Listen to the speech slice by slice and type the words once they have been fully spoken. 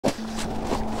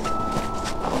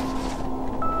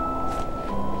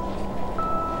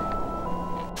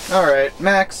Alright,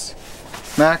 Max,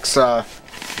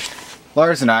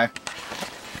 Lars and I,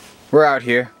 we're out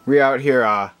here. We're out here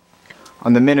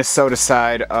on the Minnesota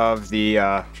side of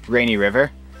the Rainy River.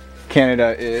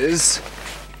 Canada is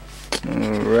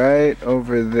right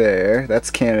over there.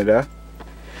 That's Canada.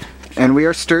 And we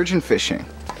are sturgeon fishing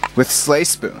with sleigh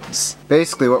spoons.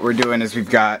 Basically what we're doing is we've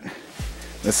got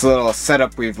this little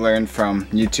setup we've learned from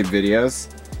YouTube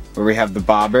videos where we have the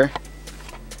bobber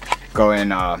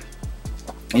going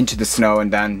into the snow,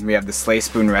 and then we have the sleigh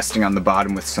spoon resting on the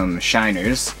bottom with some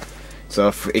shiners. So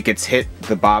if it gets hit,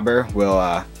 the bobber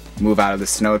will move out of the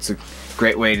snow. It's a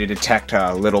great way to detect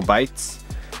little bites.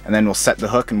 And then we'll set the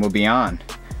hook and we'll be on.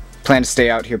 Plan to stay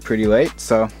out here pretty late,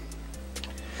 so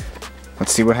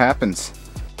let's see what happens.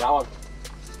 That one.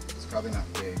 It's probably not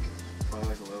big. Probably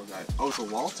like a little guy. Oh, it's a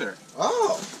Walter.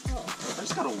 Oh! I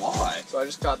just got a walleye. So I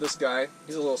just got this guy.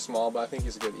 He's a little small, but I think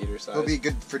he's a good eater size. It'll be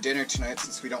good for dinner tonight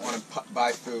since we don't want to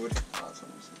buy food.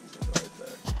 Right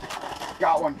there.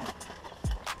 Got one.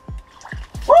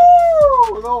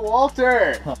 Woo! Little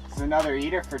Walter! It's another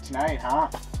eater for tonight, huh?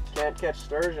 Can't catch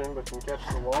sturgeon, but can catch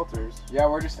the Walters. Yeah,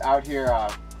 we're just out here.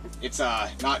 It's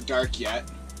not dark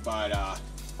yet, but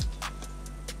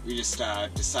we just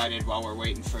decided while we're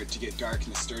waiting for it to get dark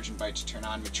and the sturgeon bite to turn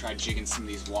on, we tried jigging some of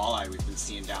these walleye we've been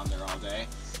seeing down there all day.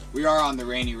 We are on the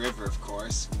Rainy River, of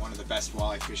course, one of the best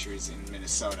walleye fisheries in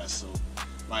Minnesota, so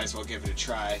might as well give it a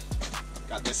try.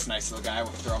 Got this nice little guy,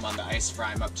 we'll throw him on the ice,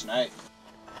 fry him up tonight.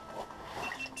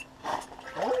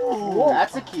 Oh,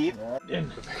 that's a keep. Yeah.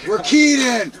 We're keyed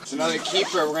in! It's another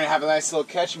keeper. We're gonna have a nice little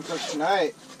catch and cook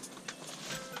tonight.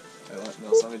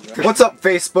 What's up,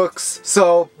 Facebooks?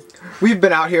 So, we've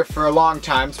been out here for a long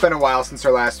time. It's been a while since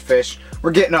our last fish.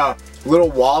 We're getting a little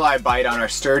walleye bite on our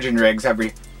sturgeon rigs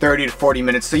every 30 to 40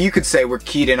 minutes, so you could say we're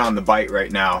keyed in on the bite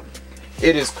right now.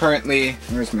 It is currently,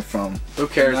 where's my phone? Who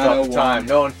cares about the time?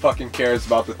 No one fucking cares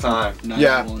about the time.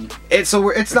 Yeah, it's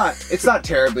not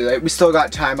terribly late. We still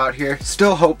got time out here.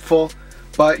 Still hopeful,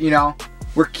 but you know,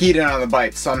 we're keyed in on the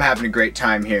bite, so I'm having a great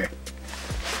time here.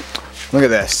 Look at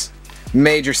this.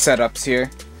 Major setups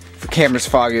here. The camera's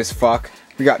foggy as fuck.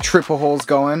 We got triple holes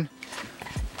going.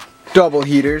 Double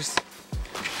heaters.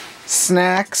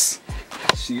 Snacks.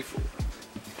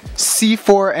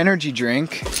 C4 energy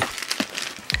drink.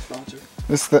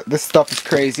 This stuff is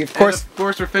crazy. Of course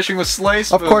we're fishing with sleigh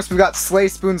spoons. Of course we've got sleigh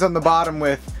spoons on the bottom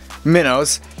with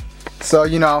minnows. So,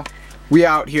 you know, we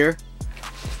out here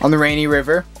on the Rainy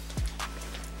River.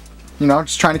 You know,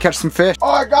 just trying to catch some fish. Oh,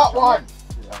 I got one!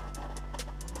 Yeah.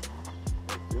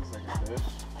 It feels like a fish.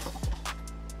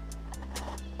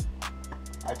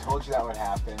 I told you that would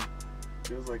happen.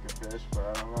 Feels like a fish, but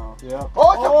I don't know. Yeah.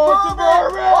 Oh, it's a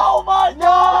burbot! Oh my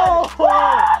god!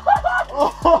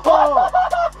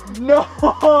 No!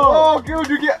 Oh, dude,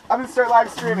 I'm gonna start live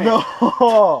streaming. No!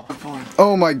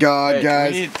 Oh my god,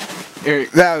 guys.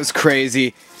 That was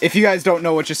crazy. If you guys don't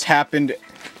know what just happened,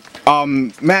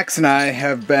 Max and I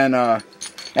have been,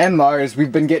 and Lars,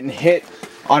 we've been getting hit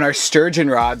on our sturgeon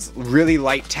rods. Really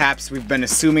light taps. We've been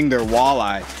assuming they're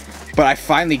walleye. But I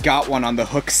finally got one on the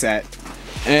hook set.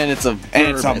 And it's a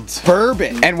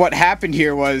burbot. And what happened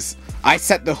here was, I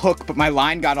set the hook, but my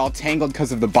line got all tangled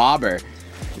because of the bobber.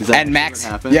 And Max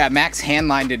hand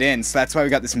lined it in, so that's why we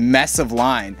got this mess of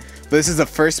line. But this is the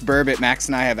first burbot Max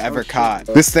and I have ever caught.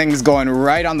 This thing's going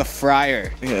right on the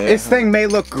fryer. Yeah. This thing may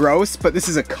look gross, but this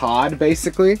is a cod,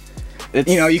 basically.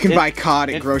 You know, you can buy cod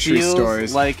at grocery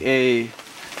stores.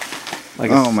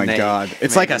 Oh my god.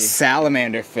 It's like a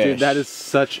salamander fish. Dude, that is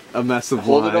such a mess of line.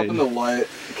 Hold it up in the light.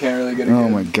 You can't really get it. Oh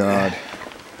my god.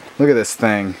 Look at this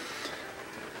thing.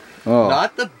 Oh.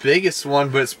 Not the biggest one,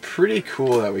 but it's pretty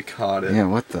cool that we caught it. Yeah,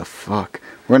 what the fuck?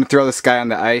 We're gonna throw this guy on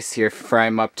the ice here, fry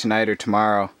him up tonight or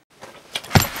tomorrow.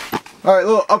 Alright,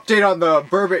 little update on the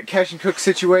burbot catch and cook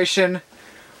situation.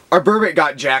 Our burbot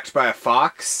got jacked by a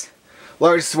fox.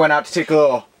 Lars went out to take a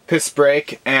little piss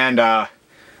break and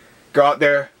go out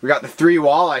there. We got the 3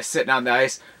 walleye sitting on the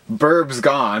ice. Burb's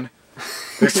gone.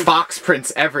 There's fox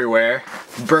prints everywhere.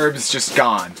 Burb's just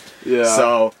gone. Yeah.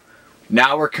 So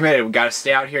now we're committed. We gotta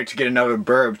stay out here to get another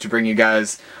burb to bring you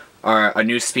guys a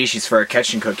new species for our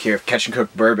catch and cook here. Catch and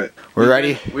cook burbot. We're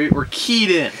ready? We're keyed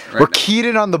in. We're keyed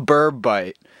in on the burb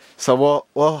bite. So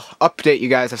we'll update you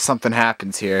guys if something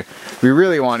happens here. We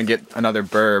really want to get another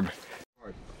burb.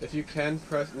 If you can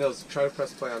press, no, try to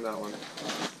press play on that one.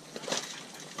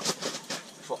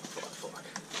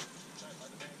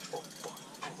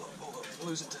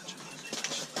 Lose attention.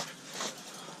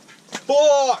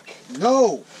 Fuck!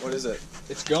 No! What is it?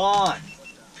 It's gone.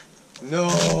 No!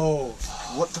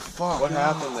 What the fuck? What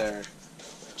happened there? It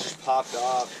just popped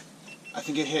off. I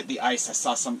think it hit the ice. I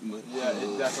saw something. Yeah,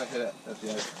 it definitely hit it at the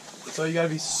end. So you gotta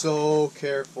be so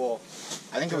careful.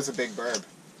 I think it was a big burb.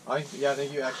 I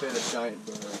think you actually had a giant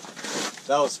bird.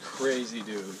 That was crazy,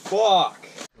 dude. Fuck!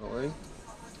 Rolling?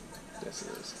 Yes,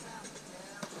 it is.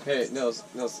 Hey, Nils,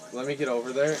 let me get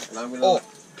over there, and I'm gonna...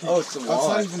 Oh, it's a walleye. It's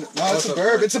not even... No, it's a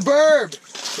burb. It's a burb!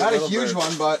 Not a huge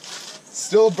one, but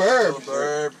still a burb. Still a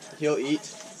burb. He'll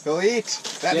eat. He'll eat.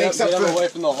 That makes up get for... him away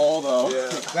from the hole, though. Yeah.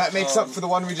 That makes up for the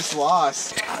one we just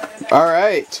lost.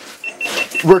 Alright.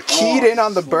 We're keyed in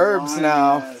on the burbs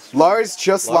now. Lars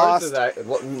just lost.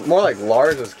 More like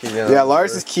Lars is keyed in. Yeah,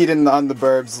 Lars is keyed in on the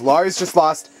burbs. Lars just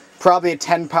lost probably a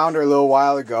 10-pounder a little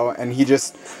while ago, and he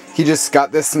just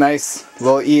got this nice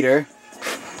little eater.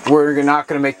 We're not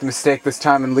gonna make the mistake this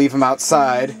time and leave him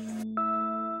outside.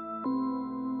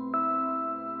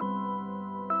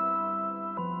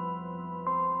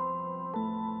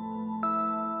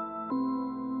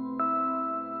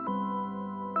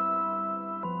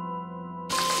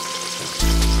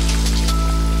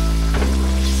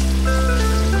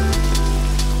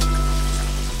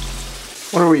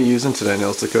 What are we using today,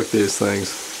 Nils, to cook these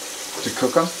things? To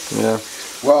cook them? Yeah.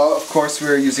 Well, of course,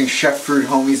 we're using Chef Fruit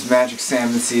Homie's Magic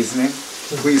Salmon Seasoning.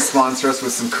 Please sponsor us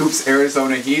with some Coop's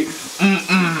Arizona Heat.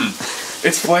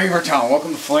 It's Flavor Town.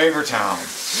 Welcome to Flavor Town.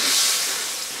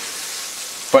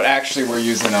 But actually, we're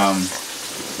using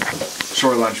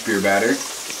Shore Lunch beer batter,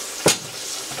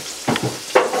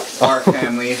 our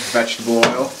family vegetable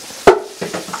oil,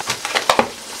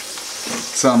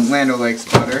 some Land O'Lakes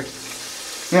butter.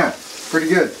 Yeah, pretty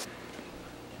good. Is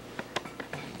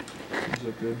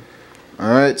it good?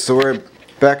 Alright, so we're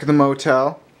back at the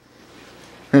motel.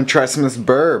 We're gonna try some of this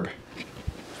burb.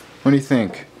 What do you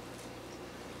think?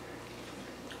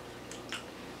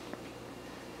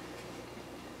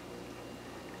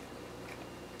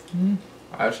 I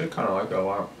actually kind of like it a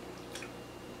lot.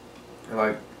 I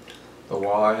like the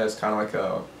walleye has kind of like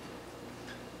a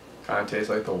tastes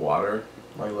like the water,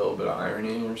 like a little bit of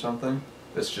irony or something.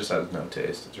 This just has no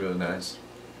taste. It's really nice.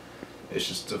 It's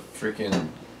just a freaking.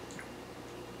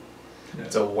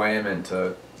 It's a wham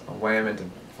into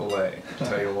fillet. I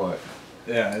tell you what.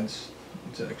 Yeah, it's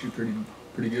actually pretty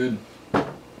good.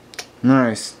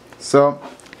 Nice. So,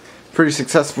 pretty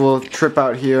successful trip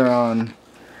out here on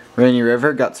Rainy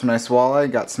River. Got some nice walleye,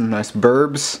 got some nice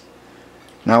burbs.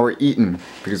 Now we're eating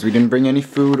because we didn't bring any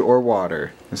food or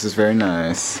water. This is very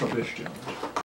nice. Fish challenge.